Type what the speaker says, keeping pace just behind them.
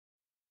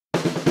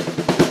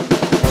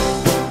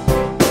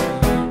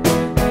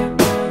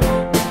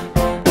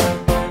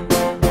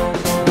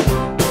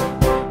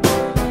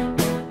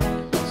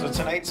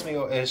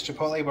is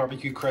Chipotle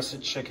BBQ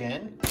Crusted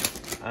Chicken.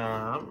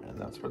 And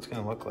that's what it's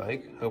gonna look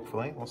like,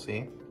 hopefully, we'll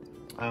see.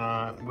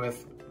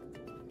 With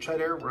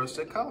Cheddar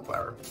Roasted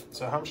Cauliflower.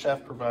 So Home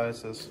Chef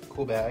provides this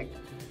cool bag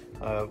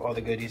of all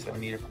the goodies that we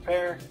need to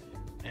prepare.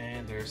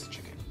 And there's the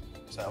chicken.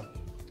 So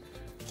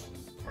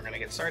we're gonna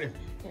get started.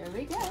 Here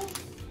we go.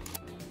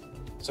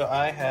 So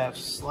I have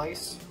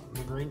sliced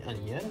the green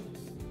onion.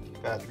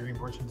 Got the green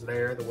portions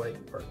there, the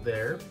white part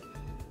there.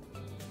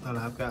 And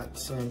I've got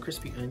some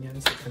crispy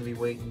onions that's gonna be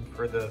waiting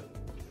for the,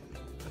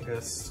 I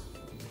guess,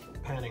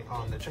 panning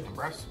on the chicken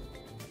breast.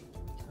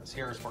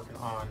 Sierra's working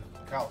on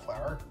the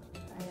cauliflower.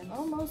 I am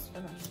almost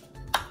finished.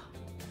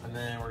 And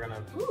then we're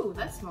gonna... Ooh,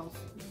 that smells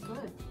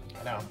good.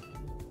 I know.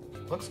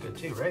 Looks good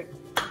too, right?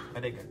 I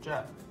did a good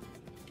job.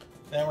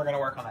 Then we're gonna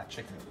work on that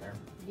chicken over there.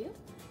 Yep.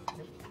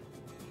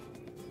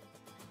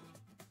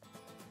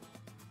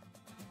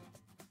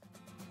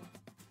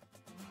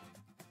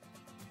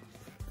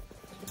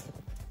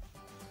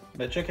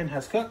 The chicken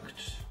has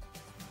cooked.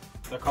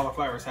 The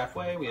cauliflower is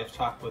halfway. We have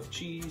topped with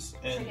cheese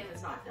and... Chicken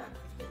is not done.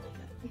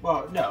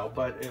 Well, no,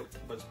 but it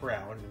was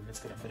brown and it's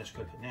gonna finish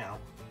cooking now.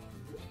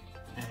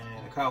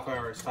 And the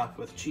cauliflower is topped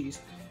with cheese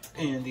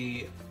and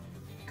the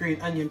green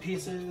onion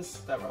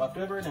pieces that were left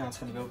over. Now it's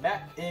gonna go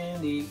back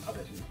in the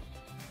oven.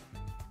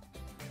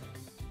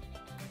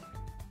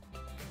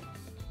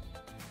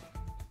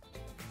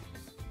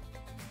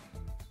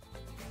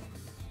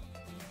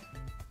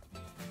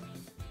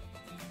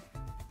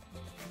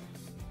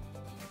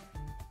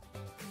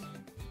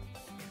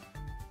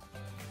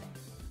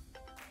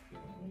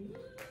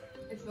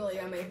 It's really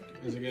yummy.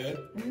 Is it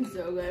good? It's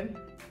so good.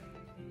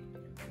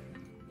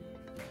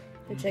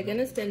 The chicken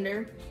is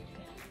tender.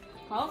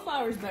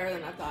 Cauliflower is better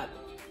than I thought.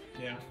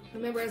 Yeah. I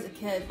remember as a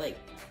kid, like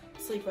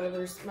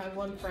sleepovers, my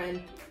one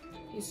friend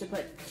used to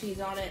put cheese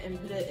on it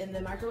and put it in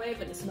the microwave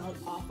and it smelled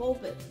awful,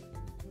 but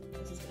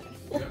this is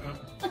good.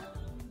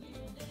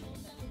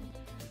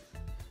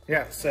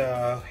 Yeah,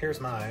 so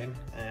here's mine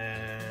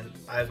and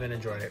I've been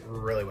enjoying it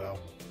really well.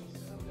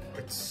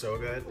 It's so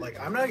good. Like,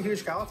 I'm not a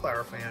huge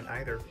cauliflower fan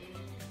either.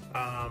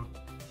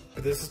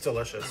 But this is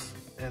delicious.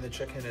 And the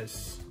chicken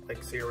is,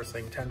 like Sierra was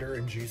saying, tender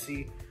and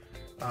juicy.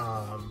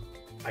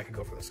 I could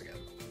go for this again.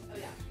 Oh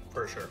yeah.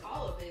 For sure.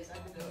 All of these I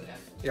could go again.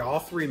 Yeah, all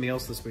 3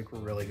 meals this week were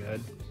really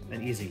good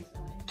and easy.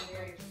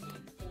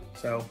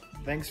 So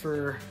thanks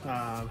for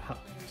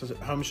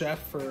Home Chef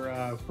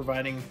for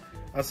providing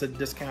us a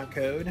discount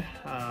code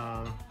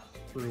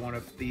through one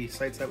of the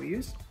sites that we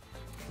use.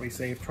 We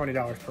saved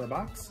 $20 per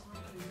box.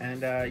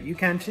 And you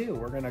can too.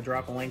 We're gonna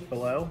drop a link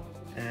below.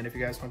 And if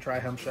you guys want to try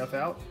Home Chef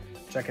out,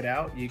 check it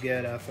out. You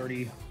get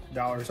 $30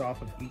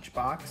 off of each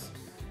box,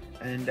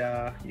 and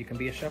you can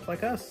be a chef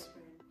like us.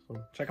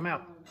 So check them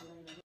out.